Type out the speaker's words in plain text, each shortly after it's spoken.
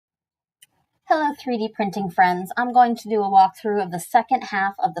Hello 3D printing friends. I'm going to do a walkthrough of the second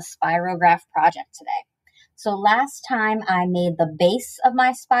half of the Spirograph project today. So last time I made the base of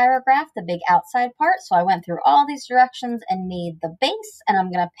my Spirograph, the big outside part. So I went through all these directions and made the base, and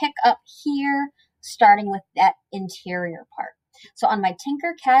I'm going to pick up here starting with that interior part. So on my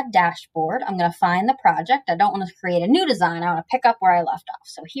Tinkercad dashboard, I'm going to find the project. I don't want to create a new design. I want to pick up where I left off.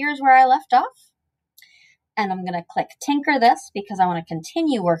 So here's where I left off. And I'm going to click Tinker this because I want to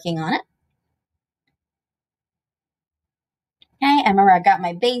continue working on it. Okay, and remember I got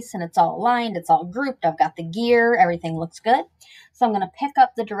my base and it's all aligned, it's all grouped, I've got the gear, everything looks good. So I'm going to pick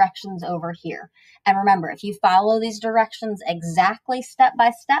up the directions over here. And remember, if you follow these directions exactly step by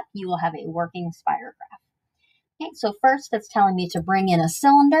step, you will have a working Spirograph. Okay, so first it's telling me to bring in a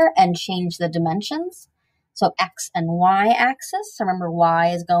cylinder and change the dimensions. So X and Y axis. So remember, Y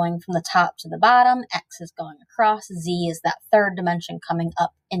is going from the top to the bottom, X is going across, Z is that third dimension coming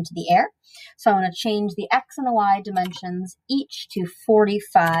up into the air. So I'm going to change the X and the Y dimensions each to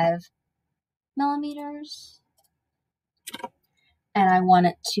 45 millimeters. And I want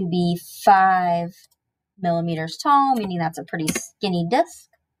it to be 5 millimeters tall, meaning that's a pretty skinny disc.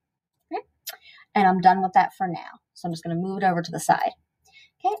 Okay. And I'm done with that for now. So I'm just going to move it over to the side.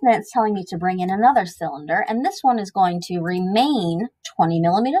 Okay, then it's telling me to bring in another cylinder, and this one is going to remain 20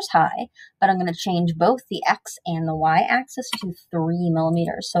 millimeters high, but I'm going to change both the X and the Y axis to 3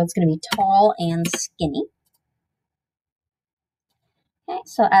 millimeters. So it's going to be tall and skinny. Okay,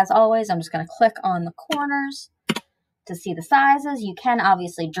 so as always, I'm just going to click on the corners to see the sizes. You can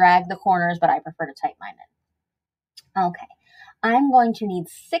obviously drag the corners, but I prefer to type mine in. Okay. I'm going to need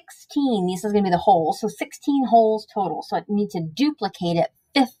 16. This is going to be the holes, so 16 holes total. So I need to duplicate it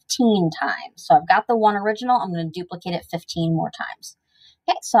 15 times. So I've got the one original. I'm going to duplicate it 15 more times.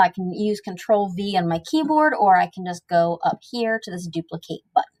 Okay, so I can use Control V on my keyboard, or I can just go up here to this duplicate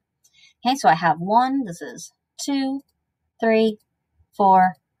button. Okay, so I have 1. This is 2, 3,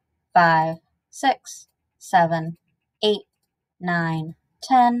 4, 5, 6, 7, 8, 9,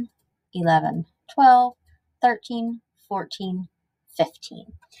 10, 11, 12, 13, 14, 15.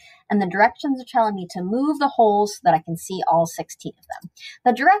 And the directions are telling me to move the holes so that I can see all 16 of them.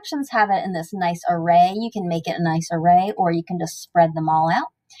 The directions have it in this nice array. You can make it a nice array, or you can just spread them all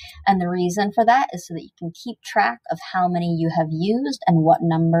out. And the reason for that is so that you can keep track of how many you have used and what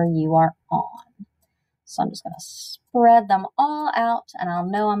number you are on. So I'm just going to spread them all out, and I'll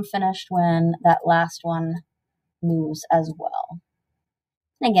know I'm finished when that last one moves as well.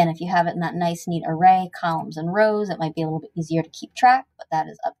 And again, if you have it in that nice, neat array, columns and rows, it might be a little bit easier to keep track, but that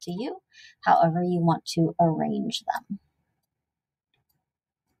is up to you, however you want to arrange them.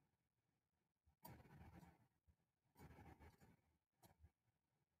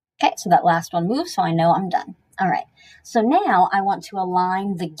 Okay, so that last one moves, so I know I'm done. All right, so now I want to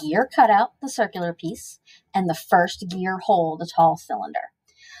align the gear cutout, the circular piece, and the first gear hole, the tall cylinder.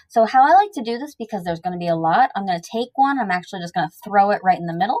 So how I like to do this, because there's going to be a lot, I'm going to take one, I'm actually just going to throw it right in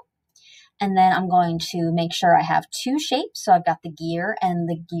the middle, and then I'm going to make sure I have 2 shapes. So I've got the gear and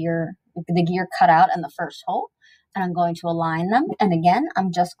the gear cutout and the first hole, and I'm going to align them. And again,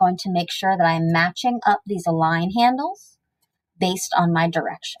 I'm just going to make sure that I'm matching up these align handles based on my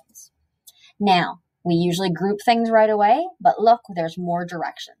directions. Now, we usually group things right away, but look, there's more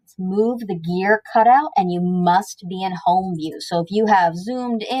directions. Move the gear cutout, and you must be in home view. So if you have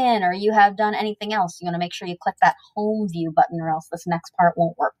zoomed in or you have done anything else, you want to make sure you click that home view button, or else this next part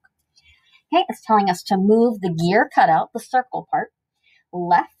won't work. Okay, it's telling us to move the gear cutout, the circle part,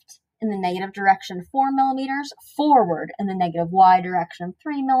 left in the negative direction 4 millimeters, forward in the negative Y direction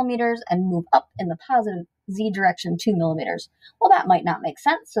 3 millimeters, and move up in the positive Z direction 2 millimeters. Well, that might not make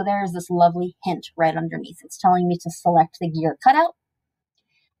sense, so there's this lovely hint right underneath. It's telling me to select the gear cutout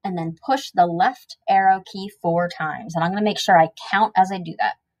and then push the left arrow key 4 times. And I'm going to make sure I count as I do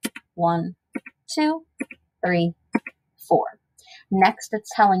that. 1, 2, 3, 4. Next,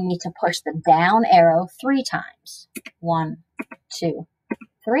 it's telling me to push the down arrow 3 times. 1, 2,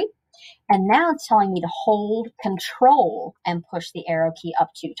 3. And now it's telling me to hold Control and push the arrow key up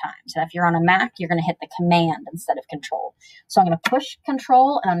 2 times. And if you're on a Mac, you're going to hit the Command instead of Control. So I'm going to push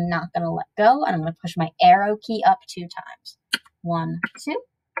Control, and I'm not going to let go. And I'm going to push my arrow key up 2 times. 1, 2.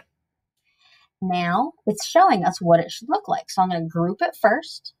 Now it's showing us what it should look like. So I'm going to group it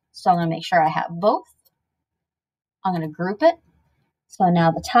first. So I'm going to make sure I have both. I'm going to group it. So now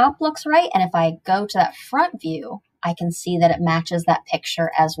the top looks right. And if I go to that front view, I can see that it matches that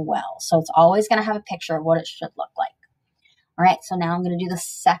picture as well. So it's always going to have a picture of what it should look like. All right, so now I'm going to do the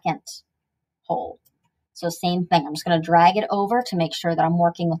second hole. So same thing. I'm just going to drag it over to make sure that I'm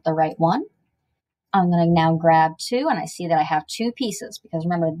working with the right one. I'm going to now grab 2, and I see that I have 2 pieces because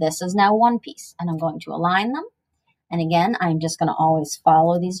remember, this is now 1 piece, and I'm going to align them. And again, I'm just going to always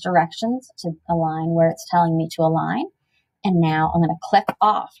follow these directions to align where it's telling me to align. And now I'm going to click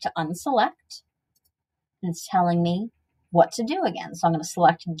off to unselect, and it's telling me what to do again. So I'm going to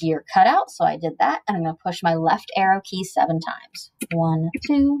select gear cutout. So I did that, and I'm going to push my left arrow key 7 times. 1,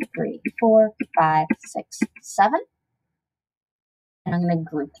 2, 3, 4, 5, 6, 7. And I'm going to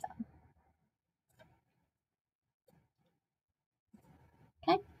group them.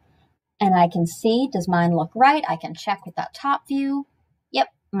 Okay. And I can see, does mine look right? I can check with that top view. Yep,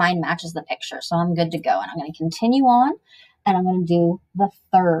 mine matches the picture, so I'm good to go. And I'm going to continue on, and I'm going to do the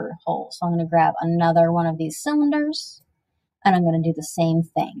 3rd hole. So I'm going to grab another one of these cylinders, and I'm going to do the same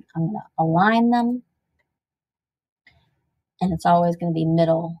thing. I'm going to align them, and it's always going to be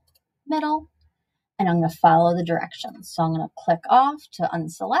middle, middle, and I'm going to follow the directions. So I'm going to click off to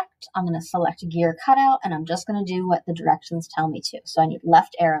unselect. I'm going to select gear cutout, and I'm just going to do what the directions tell me to. So I need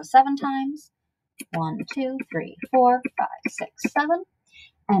left arrow 7 times. 1, 2, 3, 4, 5, 6, 7.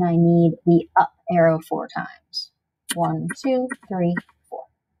 And I need the up arrow 4 times. 1, 2, 3, 4.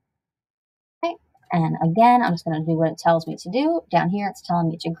 Okay. And again, I'm just going to do what it tells me to do. Down here, it's telling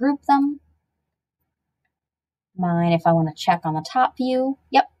me to group them. Mine, if I want to check on the top view,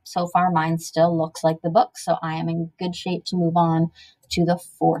 yep, so far mine still looks like the book, so I am in good shape to move on to the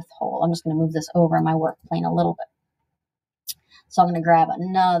 4th hole. I'm just going to move this over my work plane a little bit. So I'm going to grab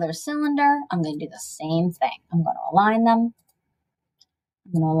another cylinder. I'm going to do the same thing. I'm going to align them.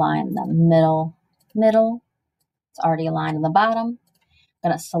 I'm going to align them middle, middle. It's already aligned in the bottom. I'm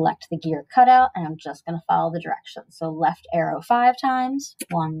going to select the gear cutout, and I'm just going to follow the directions. So left arrow 5 times.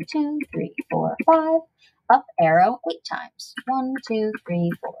 1, 2, 3, 4, 5. Up arrow 8 times. 1, 2,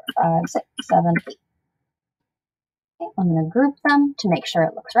 3, 4, 5, 6, 7, 8. Okay, I'm going to group them to make sure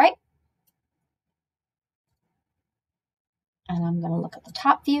it looks right. And I'm going to look at the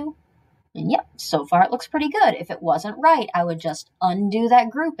top view. And yep, so far it looks pretty good. If it wasn't right, I would just undo that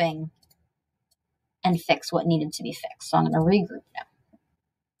grouping and fix what needed to be fixed. So I'm going to regroup now.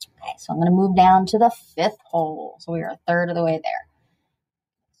 Okay, so I'm going to move down to the 5th hole. So we are 1/3 of the way there.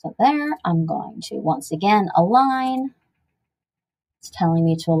 So there, I'm going to once again align. It's telling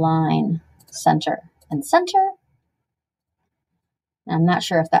me to align center and center. And I'm not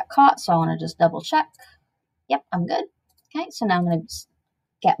sure if that caught, so I want to just double check. Yep, I'm good. Okay, so now I'm going to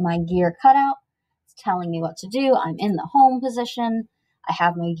get my gear cutout. It's telling me what to do. I'm in the home position. I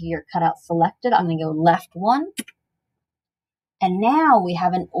have my gear cutout selected. I'm going to go left 1. And now we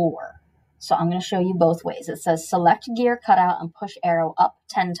have an OR. So I'm going to show you both ways. It says select gear cutout and push arrow up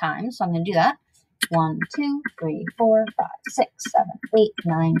 10 times. So I'm going to do that. 1, 2, 3, 4, 5, 6, 7, 8,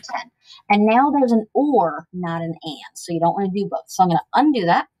 9, 10. And now there's an OR, not an AND. So you don't want to do both. So I'm going to undo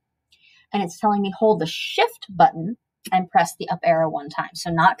that. And it's telling me hold the shift button and press the up arrow 1 time. So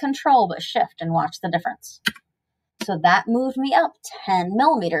not control, but shift, and watch the difference. So that moved me up 10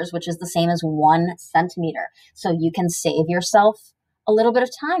 millimeters, which is the same as 1 centimeter. So you can save yourself a little bit of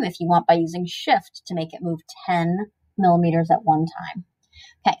time if you want by using shift to make it move 10 millimeters at one time.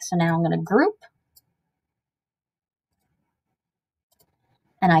 Okay, so now I'm going to group.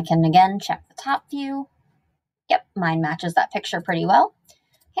 And I can again check the top view. Yep, mine matches that picture pretty well.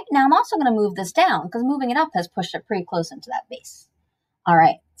 Okay, now I'm also going to move this down because moving it up has pushed it pretty close into that base. All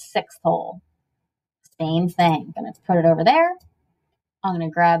right, 6th hole. Same thing. I'm going to put it over there. I'm going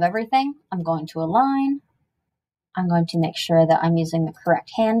to grab everything. I'm going to align. I'm going to make sure that I'm using the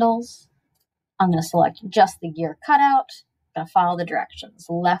correct handles. I'm going to select just the gear cutout. I'm going to follow the directions.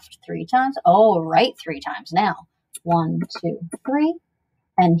 Left 3 times. Oh, right 3 times now. 1, 2, 3.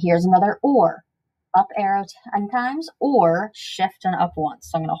 And here's another OR. Up arrow 10 times, or shift and up once.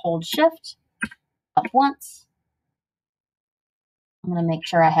 So I'm going to hold shift, up once. I'm going to make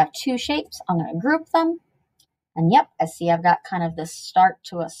sure I have 2 shapes. I'm going to group them. And yep, I see I've got kind of this start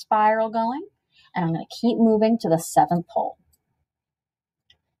to a spiral going. And I'm going to keep moving to the 7th hole.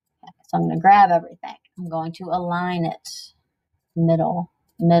 Okay, so I'm going to grab everything. I'm going to align it. Middle,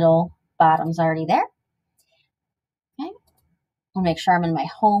 middle, bottom's already there. Okay. I'll make sure I'm in my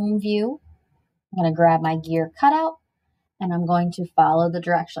home view. I'm going to grab my gear cutout. And I'm going to follow the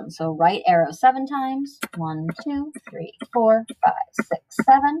directions. So right arrow 7 times. 1, 2, 3, 4, 5, 6,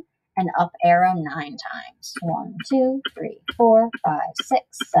 7. And up arrow 9 times. 1, 2, 3, 4, 5, 6,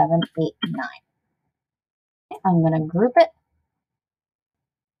 7, 8, 9. Okay, I'm going to group it.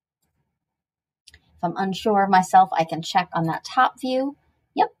 If I'm unsure of myself, I can check on that top view.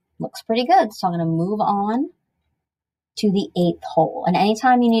 Yep, looks pretty good. So I'm going to move on to the 8th hole. And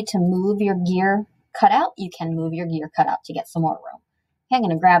anytime you need to move your gear cutout, you can move your gear cutout to get some more room. Okay, I'm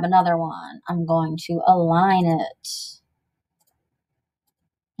going to grab another one. I'm going to align it.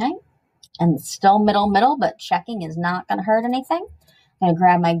 Okay, and it's still middle, but checking is not going to hurt anything. I'm going to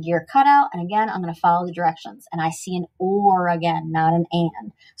grab my gear cutout, and again, I'm going to follow the directions. And I see an or again, not an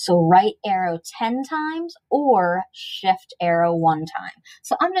and. So right arrow 10 times or shift arrow 1 time.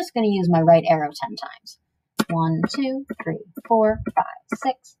 So I'm just going to use my right arrow 10 times. 1, 2, 3, 4, 5,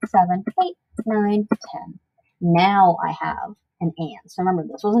 6, 7, 8, 9, 10. Now I have an and. So remember,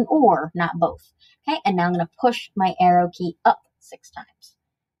 this was an or, not both. Okay, and now I'm going to push my arrow key up 6 times.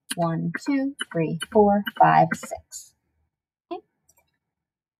 1, 2, 3, 4, 5, 6. Okay.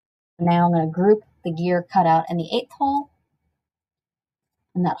 Now I'm going to group the gear cutout in the 8th hole.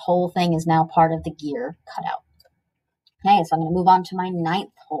 And that whole thing is now part of the gear cutout. Okay, so I'm going to move on to my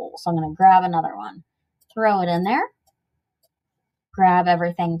 9th hole. So I'm going to grab another one, throw it in there, grab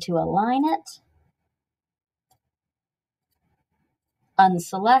everything to align it,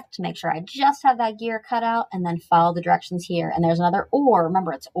 unselect, make sure I just have that gear cut out, and then follow the directions here. And there's another or.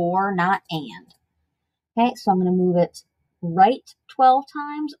 Remember, it's or, not and. Okay, so I'm going to move it right 12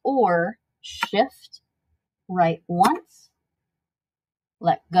 times or shift right once,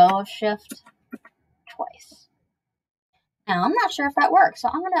 let go of shift twice. Now, I'm not sure if that works, so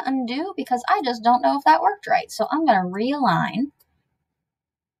I'm going to undo because I just don't know if that worked right. So I'm going to realign,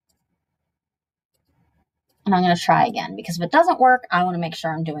 and I'm going to try again because if it doesn't work, I want to make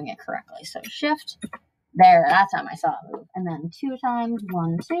sure I'm doing it correctly. So shift, there, that time I saw it move. And then 2 times,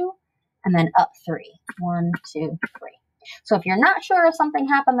 1, 2, and then up 3. 1, 2, 3. So if you're not sure if something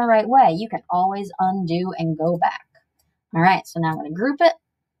happened the right way, you can always undo and go back. All right, so now I'm going to group it.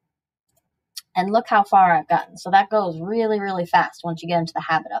 And look how far I've gotten. So that goes really, really fast once you get into the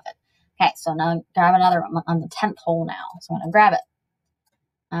habit of it. Okay, so now I'm grab another one on the 10th hole now. So I'm going to grab it.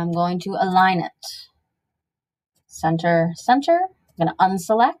 I'm going to align it. Center, center. I'm going to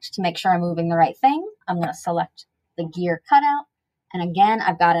unselect to make sure I'm moving the right thing. I'm going to select the gear cutout. And again,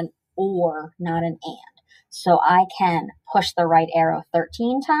 I've got an or, not an and. So I can push the right arrow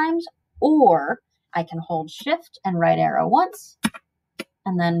 13 times, or I can hold shift and right arrow once,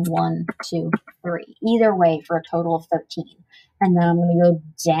 and then 1, 2, 3. Either way for a total of 13. And then I'm going to go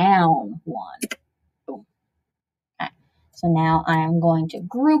down 1. Boom. Okay. So now I am going to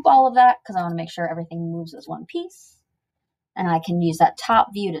group all of that because I want to make sure everything moves as one piece. And I can use that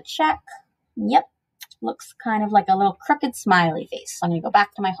top view to check. Yep. Looks kind of like a little crooked smiley face. So I'm going to go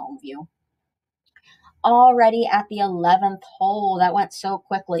back to my home view. Already at the 11th hole. That went so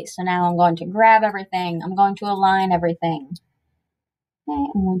quickly. So now I'm going to grab everything. I'm going to align everything. Okay,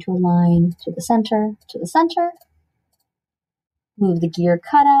 I'm going to align to the center, move the gear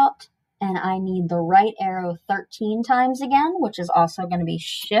cutout, and I need the right arrow 13 times again, which is also going to be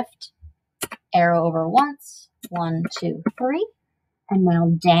shift, arrow over once, 1, 2, 3, and now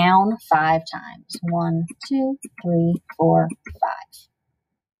down 5 times, 1, 2, 3, 4, 5.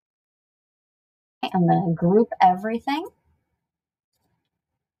 Okay, I'm going to group everything,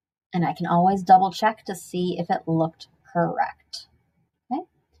 and I can always double check to see if it looked correct. Okay,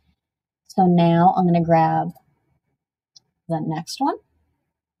 so now I'm going to grab the next one.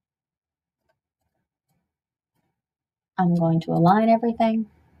 I'm going to align everything.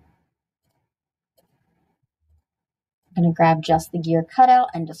 I'm going to grab just the gear cutout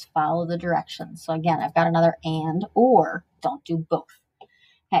and just follow the directions. So again, I've got another and, or, don't do both.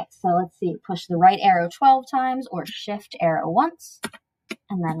 Okay, so let's see. Push the right arrow 12 times or shift arrow once,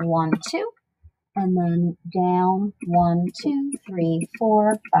 and then 1, 2, and then down 1, 2, 3,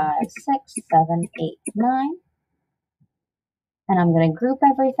 4, 5, 6, 7, 8, 9. And I'm going to group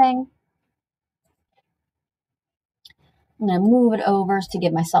everything. I'm going to move it over to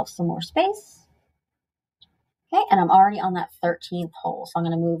give myself some more space. Okay, and I'm already on that 13th hole, so I'm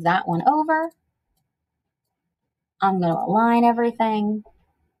going to move that one over. I'm going to align everything.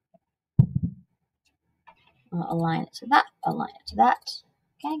 Align it to that, align it to that.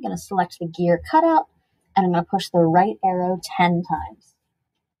 Okay, I'm going to select the gear cutout, and I'm going to push the right arrow 10 times.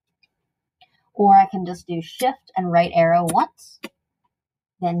 Or I can just do shift and right arrow once,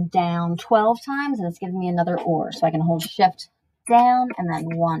 then down 12 times, and it's giving me another or. So I can hold shift down, and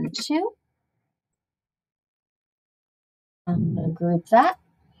then 1, 2. I'm going to group that.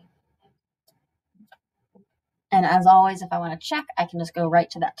 And as always, if I want to check, I can just go right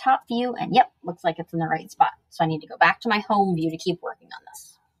to that top view, and yep, looks like it's in the right spot. So I need to go back to my home view to keep working on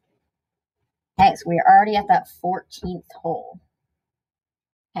this. Okay, so we are already at that 14th hole.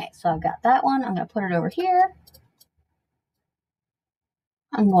 Okay, so I've got that one. I'm going to put it over here.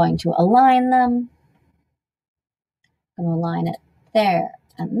 I'm going to align them. I'm going to align it there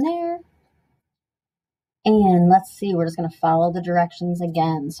and there. And let's see, we're just going to follow the directions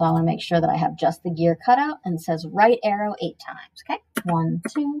again. So I want to make sure that I have just the gear cutout, and it says right arrow 8 times. Okay, 1,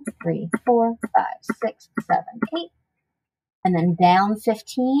 2, 3, 4, 5, 6, 7, 8. And then down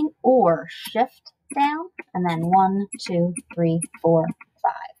 15 or shift down, and then 1, 2, 3, 4,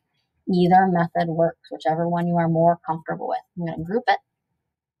 5. Either method works, whichever one you are more comfortable with. I'm going to group it.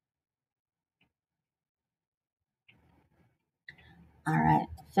 All right,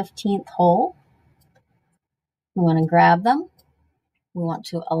 15th hole. We want to grab them. We want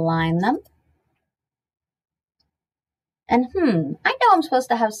to align them. And I know I'm supposed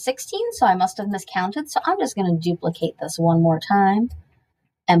to have 16, so I must have miscounted. So I'm just going to duplicate this one more time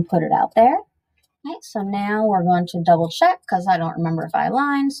and put it out there. Okay, so now we're going to double check because I don't remember if I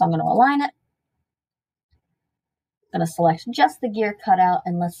aligned, so I'm going to align it. I'm going to select just the gear cutout,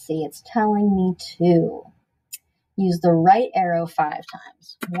 and let's see, it's telling me to use the right arrow 5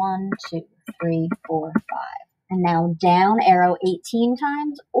 times. 1, 2, 3, 4, 5. And now down arrow 18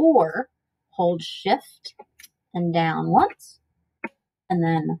 times, or hold shift and down once. And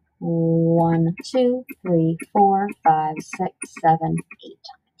then 1, 2, 3, 4, 5, 6, 7, 8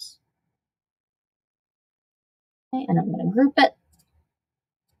 times. Okay, and I'm going to group it.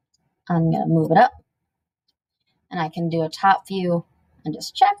 I'm going to move it up. And I can do a top view and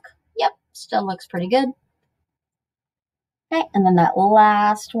just check. Yep, still looks pretty good. Okay, and then that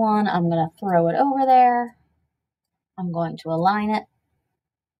last one, I'm going to throw it over there. I'm going to align it.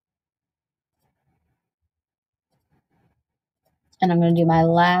 And I'm going to do my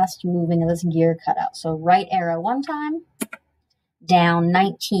last moving of this gear cutout. So right arrow 1 time, down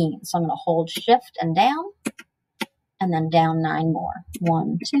 19. So I'm going to hold shift and down, and then down 9 more.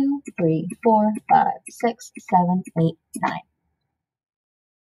 1, 2, 3, 4, 5, 6, 7, 8, 9.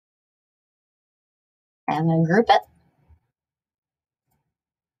 And I'm going to group it.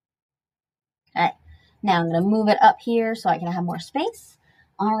 Okay, now I'm going to move it up here so I can have more space.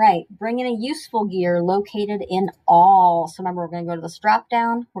 All right, bring in a useful gear located in all. So remember, we're going to go to this drop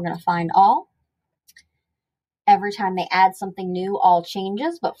down. We're going to find all. Every time they add something new, all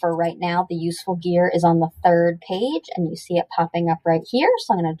changes. But for right now, the useful gear is on the 3rd page, and you see it popping up right here.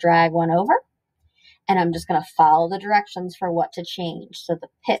 So I'm going to drag one over, and I'm just going to follow the directions for what to change. So the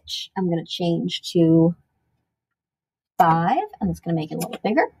pitch, I'm going to change to 5, and it's going to make it a little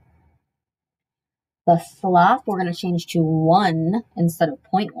bigger. The slop, we're going to change to 1 instead of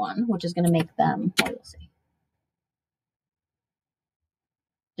 0.1, which is going to make them, well, you'll see.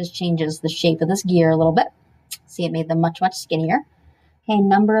 Just changes the shape of this gear a little bit. See, it made them much, much skinnier. Okay,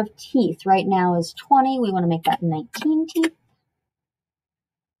 number of teeth right now is 20. We want to make that 19 teeth.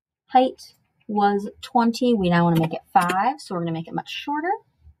 Height was 20. We now want to make it 5, so we're going to make it much shorter.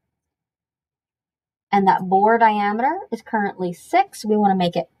 And that bore diameter is currently 6. We want to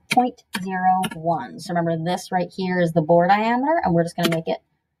make it 0.01. So remember, this right here is the bore diameter, and we're just going to make it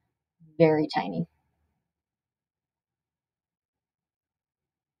very tiny.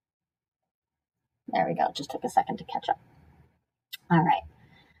 There we go. It just took a second to catch up. All right.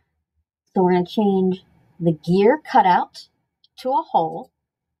 So we're going to change the gear cutout to a hole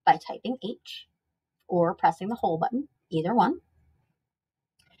by typing H or pressing the hole button, either one.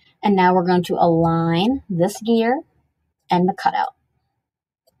 And now we're going to align this gear and the cutout.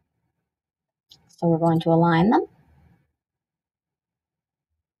 So we're going to align them.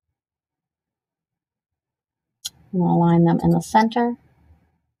 We want to align them in the center.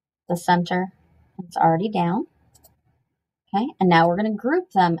 It's already down. Okay, and now we're going to group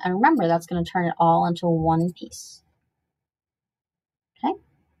them. And remember, that's going to turn it all into one piece. Okay.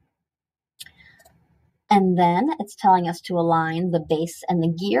 And then it's telling us to align the base and the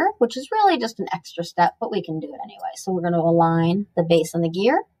gear, which is really just an extra step, but we can do it anyway. So we're going to align the base and the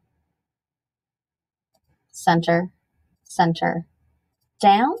gear. Center, center,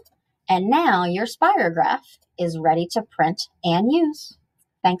 down. And now your spirograph is ready to print and use.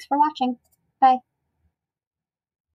 Thanks for watching. Bye.